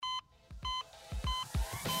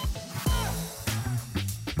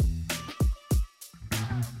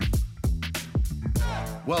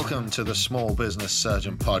Welcome to the Small Business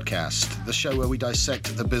Surgeon Podcast, the show where we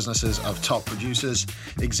dissect the businesses of top producers,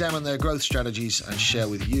 examine their growth strategies, and share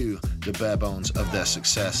with you the bare bones of their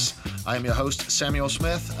success. I am your host, Samuel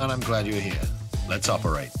Smith, and I'm glad you're here. Let's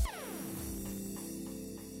operate.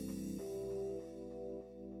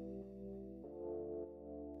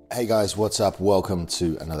 Hey guys, what's up? Welcome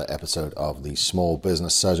to another episode of the Small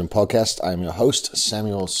Business Surgeon Podcast. I'm your host,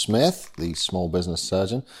 Samuel Smith, the Small Business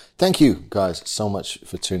Surgeon. Thank you guys so much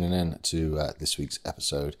for tuning in to this week's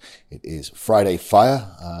episode. It is Friday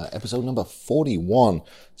Fire, episode number 41.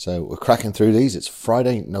 So we're cracking through these. It's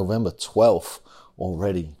Friday, November 12th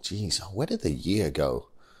already. Jeez, where did the year go?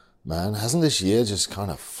 Man, hasn't this year just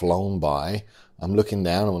kind of flown by? I'm looking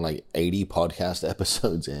down, I'm like 80 podcast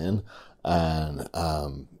episodes in, and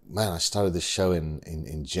man, I started this show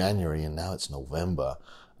in January, and now it's November,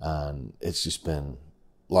 and it's just been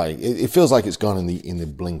like, it feels like it's gone in the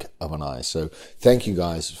blink of an eye. So thank you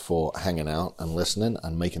guys for hanging out and listening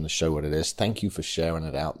and making the show what it is. Thank you for sharing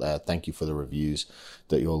it out there. Thank you for the reviews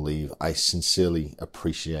that you'll leave. I sincerely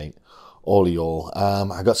appreciate all of y'all.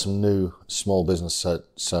 I got some new Small Business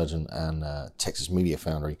Surgeon and Texas Media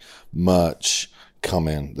Foundry merch come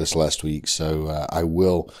in this last week, so I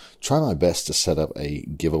will try my best to set up a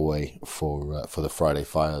giveaway for the Friday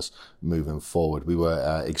Fires moving forward. We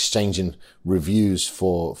were exchanging reviews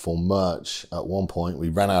for merch at one point. We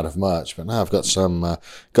ran out of merch, but now I've got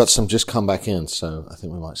some just come back in, so I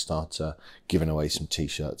think we might start giving away some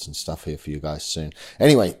t-shirts and stuff here for you guys soon.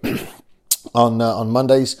 Anyway. On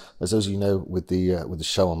Mondays, as those of you know, with the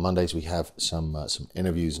show on Mondays, we have some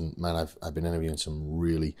interviews, and man, I've been interviewing some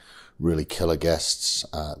really killer guests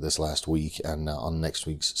this last week, and on next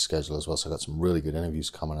week's schedule as well. So I got some really good interviews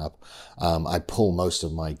coming up. I pull most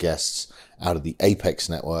of my guests out of the Apex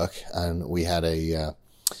network, and we had a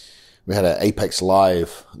Apex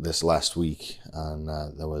Live this last week, and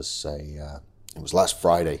there was it was last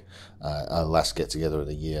Friday, our last get-together of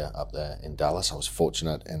the year up there in Dallas. I was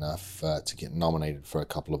fortunate enough to get nominated for a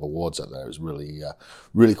couple of awards up there. It was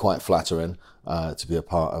really quite flattering to be a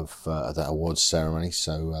part of that awards ceremony.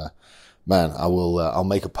 So, man, I'll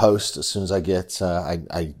make a post as soon as I get.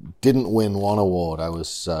 I didn't win one award I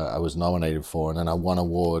was nominated for, and then I won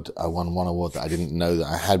one award that I didn't know that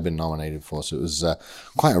I had been nominated for. So it was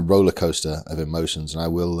quite a roller coaster of emotions, and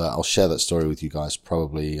I'll share that story with you guys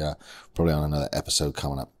probably on another episode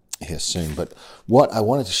coming up here soon. But what I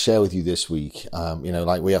wanted to share with you this week,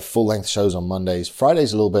 like we have full length shows on Mondays.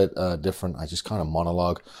 Friday's a little bit different. I just kind of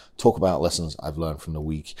monologue, talk about lessons I've learned from the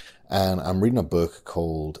week. And I'm reading a book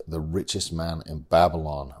called The Richest Man in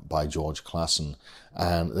Babylon by George Clason.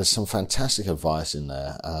 And there's some fantastic advice in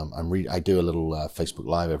there. I do a little Facebook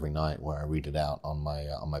Live every night where I read it out on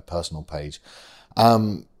my personal page.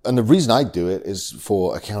 And the reason I do it is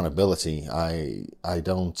for accountability. I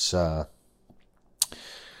don't,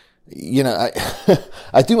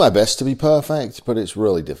 I do my best to be perfect, but it's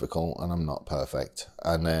really difficult, and I'm not perfect.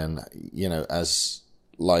 And then,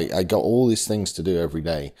 I got all these things to do every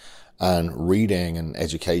day, and reading and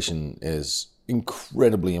education is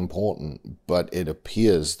incredibly important, but it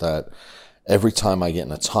appears that every time I get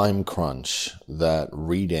in a time crunch, that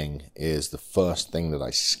reading is the first thing that I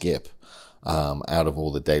skip out of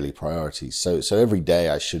all the daily priorities. So every day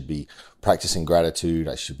I should be practicing gratitude,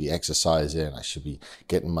 I should be exercising, I should be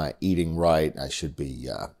getting my eating right, I should be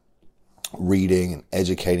reading and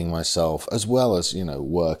educating myself, as well as,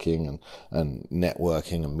 working and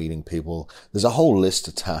networking and meeting people. There's a whole list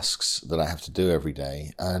of tasks that I have to do every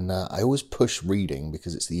day, and I always push reading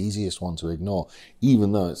because it's the easiest one to ignore,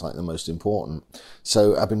 even though it's like the most important.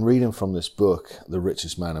 So I've been reading from this book, The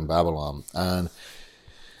Richest Man in Babylon, and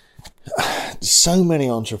so many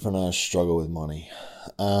entrepreneurs struggle with money,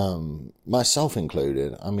 myself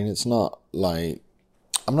included. I mean, it's not like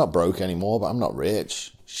I'm not broke anymore, but I'm not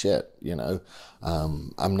rich. Shit,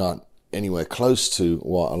 I'm not anywhere close to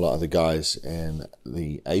what a lot of the guys in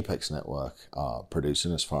the Apex network are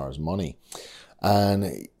producing as far as money.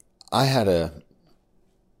 And I had a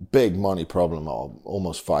big money problem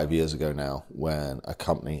almost 5 years ago now, when a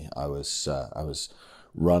company I was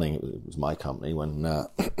running, it was my company, when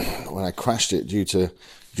I crashed it due to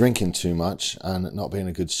drinking too much and not being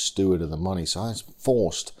a good steward of the money. So I was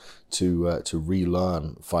forced to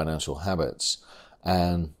relearn financial habits.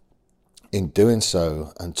 And in doing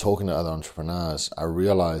so and talking to other entrepreneurs, I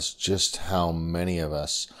realized just how many of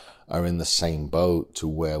us are in the same boat, to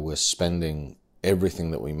where we're spending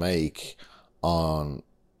everything that we make on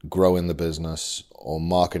growing the business, or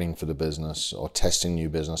marketing for the business, or testing new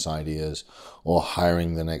business ideas, or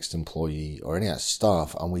hiring the next employee, or any of that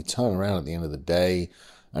stuff. And we turn around at the end of the day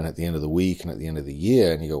and at the end of the week and at the end of the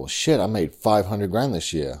year, and you go, well, shit, I made 500 grand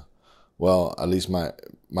this year. Well, at least my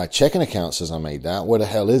checking account says I made that. Where the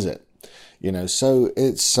hell is it? So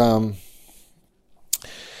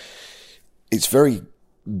it's very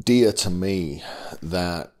dear to me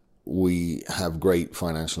that we have great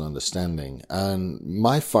financial understanding, and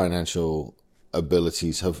my financial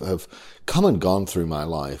abilities have come and gone through my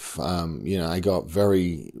life. I got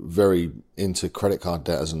very, very into credit card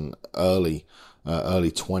debt as an early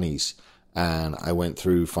 20s, and I went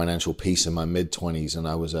through financial peace in my mid 20s, and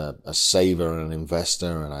I was a saver and an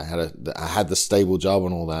investor, and I had the stable job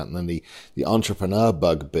and all that, and then the entrepreneur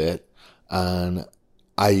bug bit, and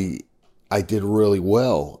I did really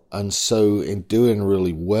well. And so in doing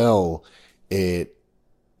really well, it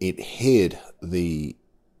hid the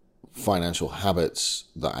financial habits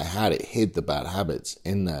that I had. It hid the bad habits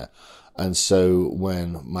in there. And so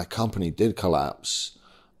when my company did collapse,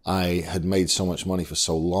 I had made so much money for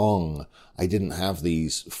so long, I didn't have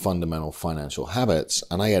these fundamental financial habits,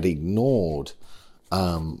 and I had ignored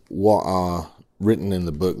what are written in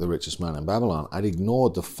the book, The Richest Man in Babylon. I'd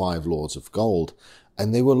ignored the 5 laws of gold,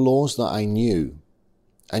 and they were laws that I knew.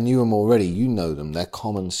 I knew them already. You know them. They're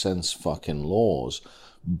common sense fucking laws.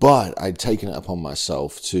 But I'd taken it upon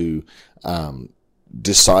myself to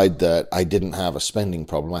decide that I didn't have a spending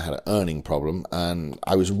problem. I had an earning problem, and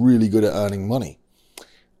I was really good at earning money.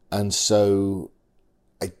 And so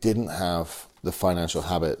I didn't have the financial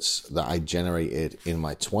habits that I generated in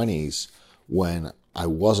my 20s when I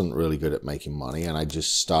wasn't really good at making money, and I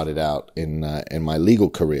just started out in my legal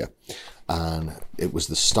career. And it was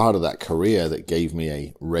the start of that career that gave me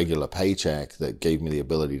a regular paycheck, that gave me the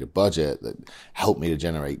ability to budget, that helped me to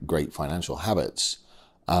generate great financial habits.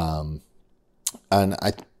 And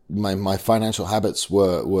my financial habits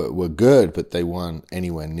were good, but they weren't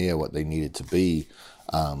anywhere near what they needed to be.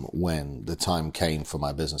 When the time came for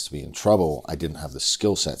my business to be in trouble, I didn't have the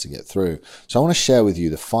skill set to get through. So I want to share with you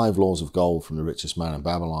the 5 laws of gold from The Richest Man in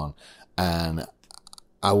Babylon. And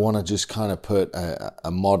I want to just kind of put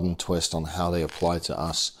a modern twist on how they apply to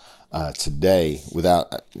us today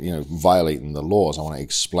without, violating the laws. I want to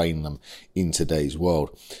explain them in today's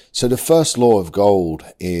world. So the first law of gold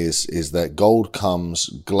is that gold comes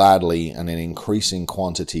gladly and in increasing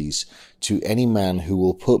quantities to any man who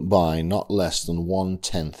will put by not less than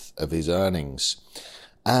 1/10 of his earnings.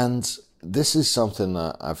 And this is something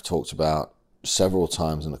that I've talked about several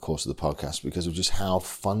times in the course of the podcast because of just how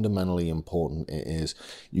fundamentally important it is.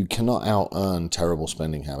 You cannot out-earn terrible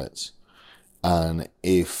spending habits. And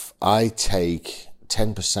if I take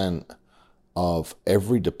 10% of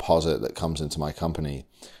every deposit that comes into my company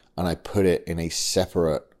and I put it in a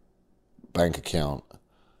separate bank account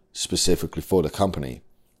specifically for the company,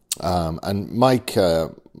 and Mike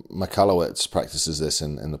Michalowicz practices this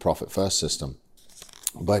in the Profit First system,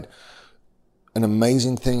 but an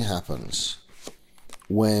amazing thing happens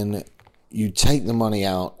when you take the money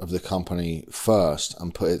out of the company first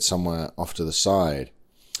and put it somewhere off to the side.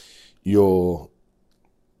 You're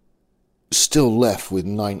still left with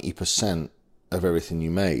 90% of everything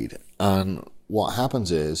you made. And what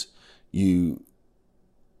happens is you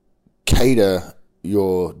cater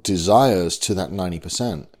your desires to that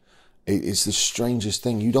 90%. It's the strangest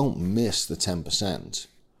thing. You don't miss the 10%.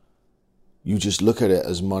 You just look at it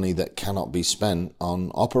as money that cannot be spent on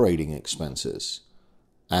operating expenses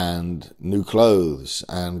and new clothes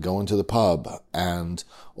and going to the pub and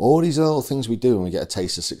all these little things we do when we get a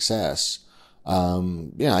taste of success.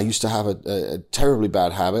 I used to have a terribly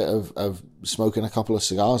bad habit of smoking a couple of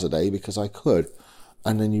cigars a day because I could.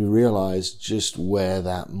 And then you realize just where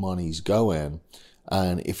that money's going.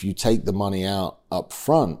 And if you take the money out up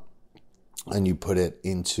front and you put it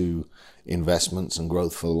into investments and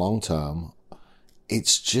growth for the long term,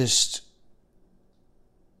 it's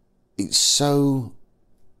so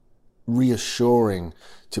reassuring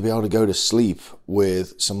to be able to go to sleep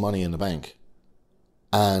with some money in the bank.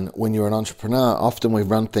 And when you're an entrepreneur, often we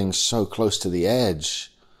run things so close to the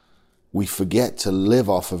edge, we forget to live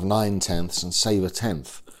off of 9/10 and save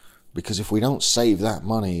 1/10. Because if we don't save that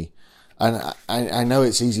money, and I know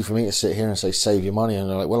it's easy for me to sit here and say, save your money. And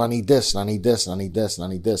they're like, well, I need this, and I need this, and I need this, and I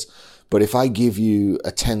need this. But if I give you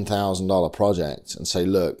a $10,000 project and say,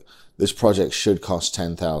 look, this project should cost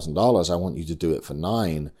 $10,000. I want you to do it for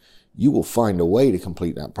 $9,000. You will find a way to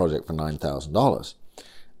complete that project for $9,000.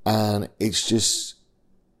 And it's just,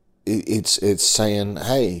 it's saying,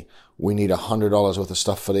 hey, we need $100 worth of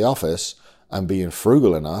stuff for the office, and being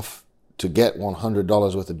frugal enough to get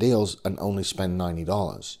 $100 worth of deals and only spend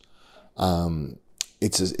 $90.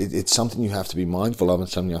 It's something you have to be mindful of and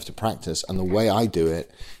something you have to practice. And the way I do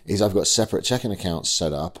it is I've got separate checking accounts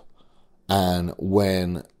set up, And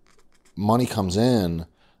when money comes in,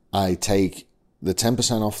 I take the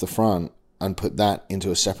 10% off the front and put that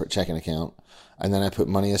into a separate checking account. And then I put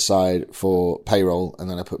money aside for payroll. And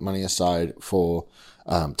then I put money aside for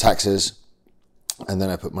taxes. And then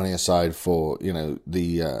I put money aside for,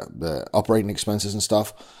 the operating expenses and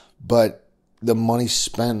stuff. But the money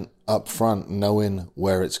spent up front, knowing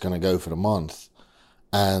where it's going to go for the month.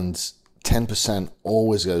 And 10%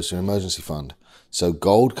 always goes to an emergency fund. So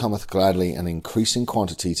gold cometh gladly and increasing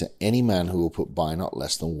quantity to any man who will put by not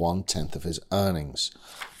less than 1/10 of his earnings.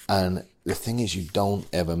 And the thing is, you don't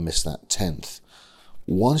ever miss that 10th.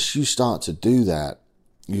 Once you start to do that,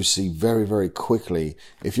 you see very, very quickly,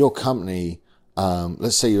 if your company,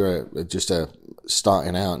 let's say you're just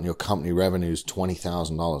starting out and your company revenue is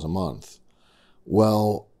 $20,000 a month.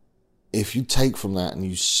 Well, if you take from that and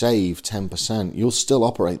you save 10%, you'll still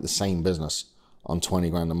operate the same business on 20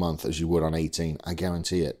 grand a month as you would on 18. I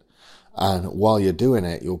guarantee it. And while you're doing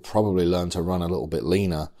it, you'll probably learn to run a little bit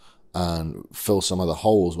leaner and fill some of the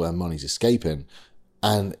holes where money's escaping.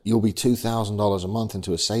 And you'll be $2,000 a month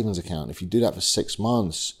into a savings account. If you do that for 6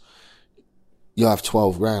 months, you'll have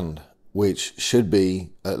 12 grand, which should be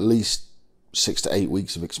at least 6 to 8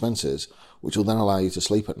 weeks of expenses, which will then allow you to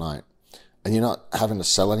sleep at night. And you're not having to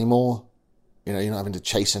sell anymore. You're not having to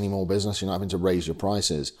chase any more business. You're not having to raise your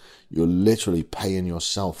prices. You're literally paying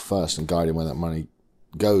yourself first and guiding where that money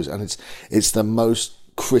goes. And it's the most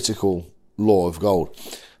critical law of gold.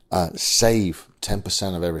 Save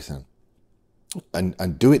 10% of everything.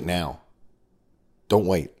 And do it now. Don't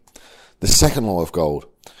wait. The second law of gold.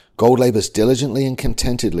 Gold labors diligently and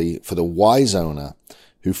contentedly for the wise owner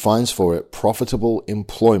who finds for it profitable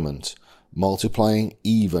employment, multiplying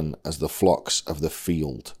even as the flocks of the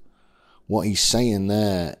field. What he's saying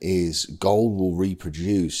there is gold will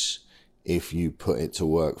reproduce if you put it to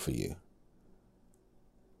work for you.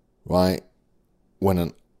 Right?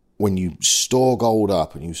 When you store gold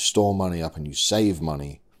up and you store money up and you save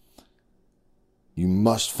money, you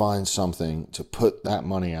must find something to put that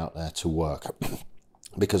money out there to work.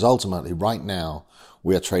 Because ultimately, right now,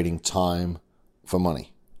 we are trading time for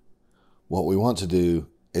money. What we want to do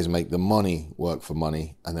is make the money work for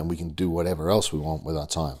money, and then we can do whatever else we want with our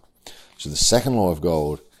time. So the second law of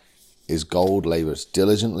gold is gold labors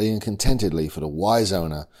diligently and contentedly for the wise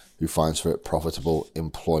owner who finds for it profitable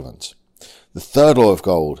employment. The third law of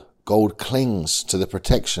gold, gold clings to the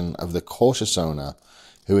protection of the cautious owner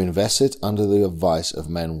who invests it under the advice of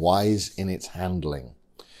men wise in its handling.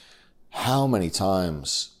 How many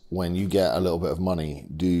times when you get a little bit of money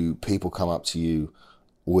do people come up to you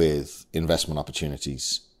with investment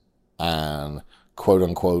opportunities and quote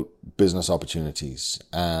unquote business opportunities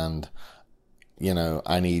and,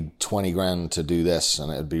 I need 20 grand to do this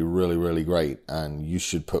and it'd be really, really great and you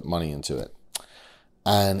should put money into it.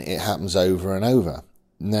 And it happens over and over.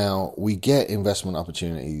 Now, we get investment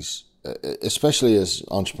opportunities, especially as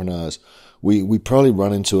entrepreneurs. We probably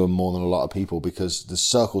run into them more than a lot of people because the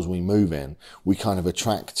circles we move in, we kind of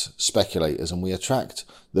attract speculators and we attract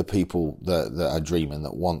the people that are dreaming,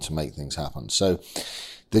 that want to make things happen. So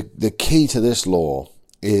the key to this law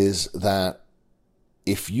is that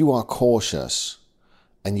if you are cautious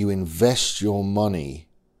and you invest your money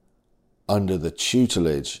under the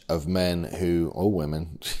tutelage of men or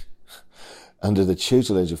women, under the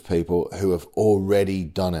tutelage of people who have already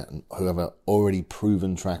done it, who have an already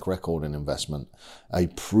proven track record in investment, a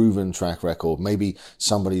proven track record. Maybe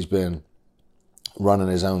somebody's been running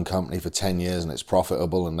his own company for 10 years and it's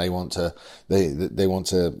profitable and they want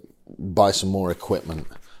to buy some more equipment.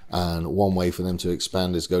 And one way for them to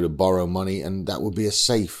expand is go to borrow money. And that would be a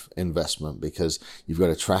safe investment because you've got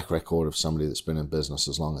a track record of somebody that's been in business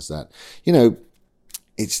as long as that.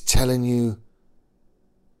 It's telling you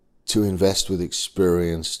to invest with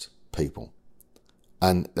experienced people.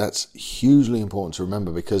 And that's hugely important to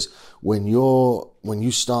remember because when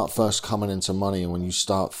you start first coming into money and when you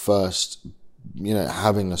start first,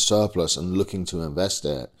 having a surplus and looking to invest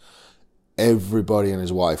it, everybody and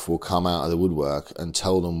his wife will come out of the woodwork and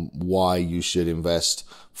tell them why you should invest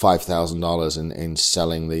 $5,000 in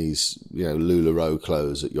selling these, LuLaRoe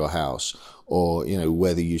clothes at your house. Or,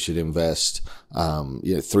 whether you should invest,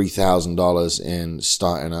 $3,000 in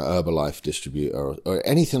starting an Herbalife distributor or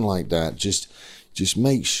anything like that. Just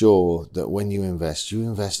make sure that when you invest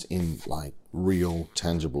in like real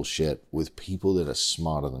tangible shit with people that are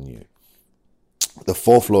smarter than you. The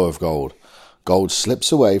fourth law of gold. Gold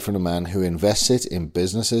slips away from the man who invests it in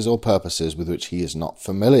businesses or purposes with which he is not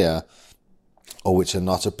familiar or which are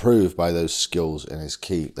not approved by those skills in his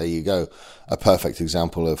keep. There you go. A perfect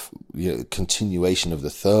example of continuation of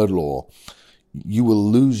the third law. you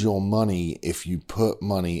will lose your money if you put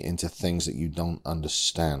money into things that you don't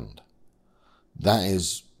understand. That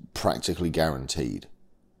is practically guaranteed.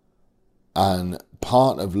 And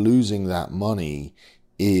part of losing that money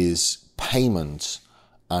is payment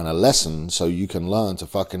and a lesson so you can learn to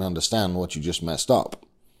fucking understand what you just messed up.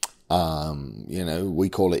 We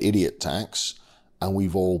call it idiot tax, and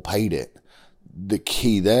we've all paid it. The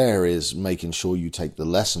key there is making sure you take the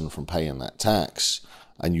lesson from paying that tax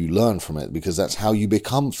and you learn from it, because that's how you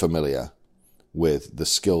become familiar with the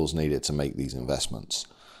skills needed to make these investments.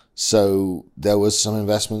 So there was some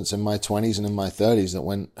investments in my 20s and in my 30s that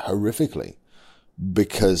went horrifically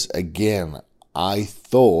because, again, I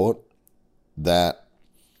thought that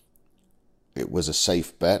it was a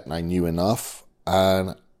safe bet and I knew enough,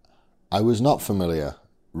 and I was not familiar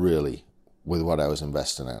really with what I was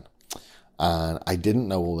investing in. And I didn't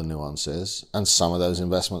know all the nuances. And some of those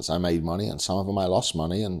investments I made money, and some of them I lost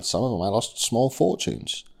money, and some of them I lost small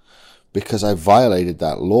fortunes because I violated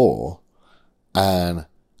that law and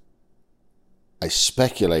I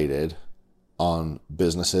speculated on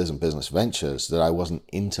businesses and business ventures that I wasn't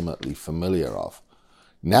intimately familiar of.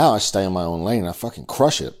 Now I stay in my own lane and I fucking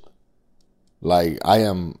crush it. Like, I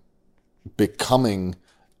am becoming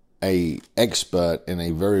a expert in a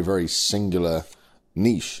very, very singular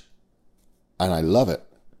niche. And I love it.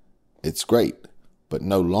 It's great. But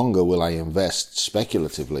no longer will I invest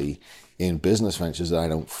speculatively in business ventures that I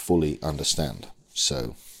don't fully understand.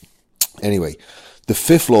 So anyway, the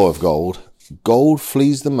fifth law of gold: gold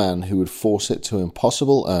flees the man who would force it to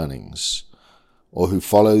impossible earnings, or who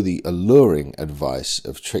follow the alluring advice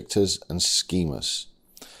of tricksters and schemers.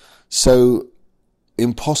 So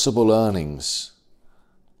impossible earnings,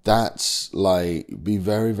 that's like, be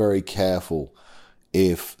very, very careful.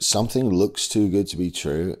 If something looks too good to be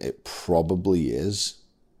true, it probably is.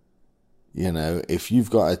 If you've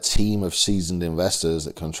got a team of seasoned investors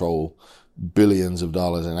that control billions of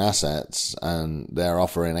dollars in assets and they're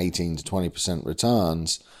offering 18 to 20%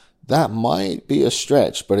 returns, that might be a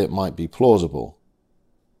stretch, but it might be plausible.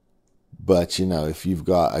 But, if you've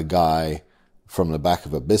got a guy from the back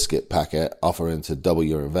of a biscuit packet offering to double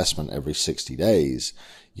your investment every 60 days,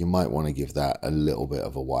 you might want to give that a little bit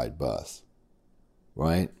of a wide berth.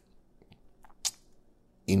 Right?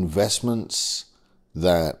 Investments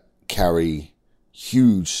that carry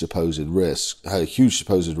huge supposed rewards,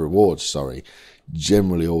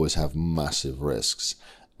 generally always have massive risks.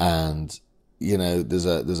 And, there's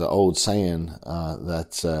an old saying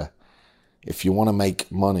that if you want to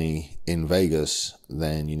make money in Vegas,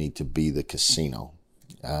 then you need to be the casino.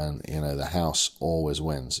 And, the house always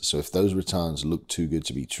wins. So if those returns look too good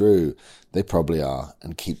to be true, they probably are,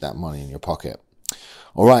 and keep that money in your pocket.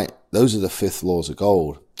 All right, those are the fifth laws of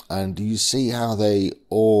gold. And do you see how they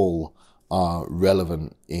all are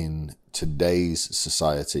relevant in today's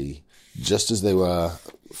society, just as they were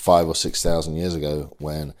 5,000 or 6,000 years ago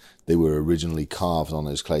when they were originally carved on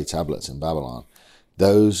those clay tablets in Babylon?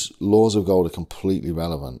 Those laws of gold are completely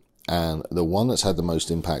relevant. And the one that's had the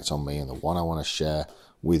most impact on me, and the one I want to share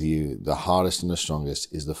with you, the hardest and the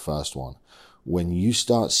strongest, is the first one. When you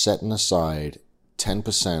start setting aside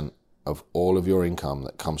 10% of all of your income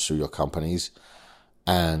that comes through your companies,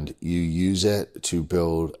 and you use it to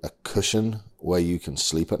build a cushion where you can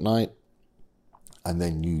sleep at night, and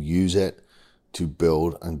then you use it to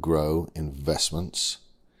build and grow investments,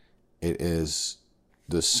 it is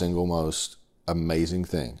the single most amazing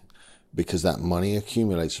thing, because that money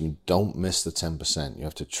accumulates. You don't miss the 10%. You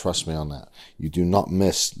have to trust me on that. You do not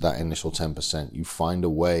miss that initial 10%. You find a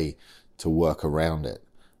way to work around it.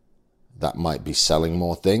 That might be selling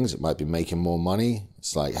more things. It might be making more money.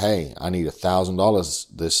 It's like, hey, I need $1,000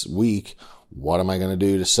 this week. What am I going to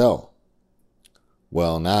do to sell?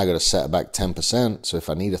 Well, now I got to set back 10%. So if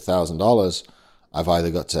I need $1,000, I've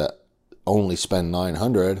either got to only spend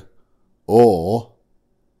 $900, or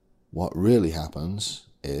what really happens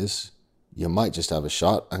is you might just have a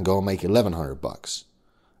shot and go and make $1,100,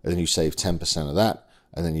 and then you save 10% of that,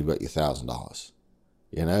 and then you've got your $1,000.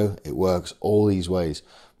 It works all these ways.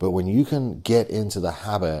 But when you can get into the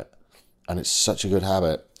habit, and it's such a good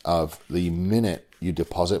habit, of the minute you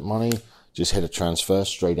deposit money, just hit a transfer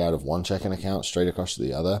straight out of one checking account, straight across to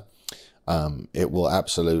the other, it will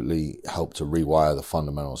absolutely help to rewire the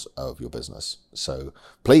fundamentals of your business. So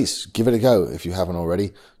please give it a go if you haven't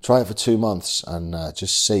already. Try it for 2 months and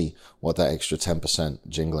just see what that extra 10%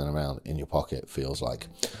 jingling around in your pocket feels like.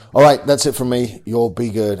 All right, that's it from me. You all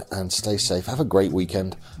be good and stay safe. Have a great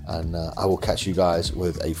weekend, and I will catch you guys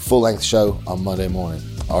with a full-length show on Monday morning.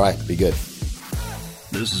 All right, be good.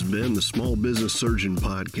 This has been the Small Business Surgeon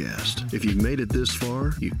Podcast. If you've made it this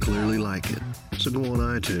far, you clearly like it. So go on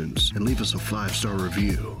iTunes and leave us a 5-star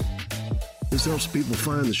review. This helps people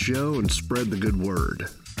find the show and spread the good word.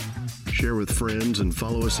 Share with friends and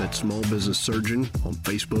follow us at Small Business Surgeon on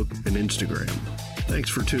Facebook and Instagram. Thanks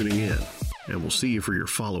for tuning in, and we'll see you for your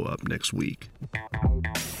follow-up next week.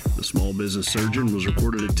 The Small Business Surgeon was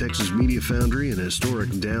recorded at Texas Media Foundry in historic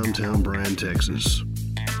downtown Bryan, Texas.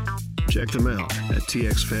 Check them out at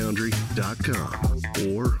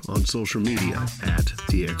txfoundry.com or on social media at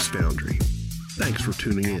txfoundry. Thanks for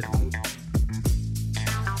tuning in.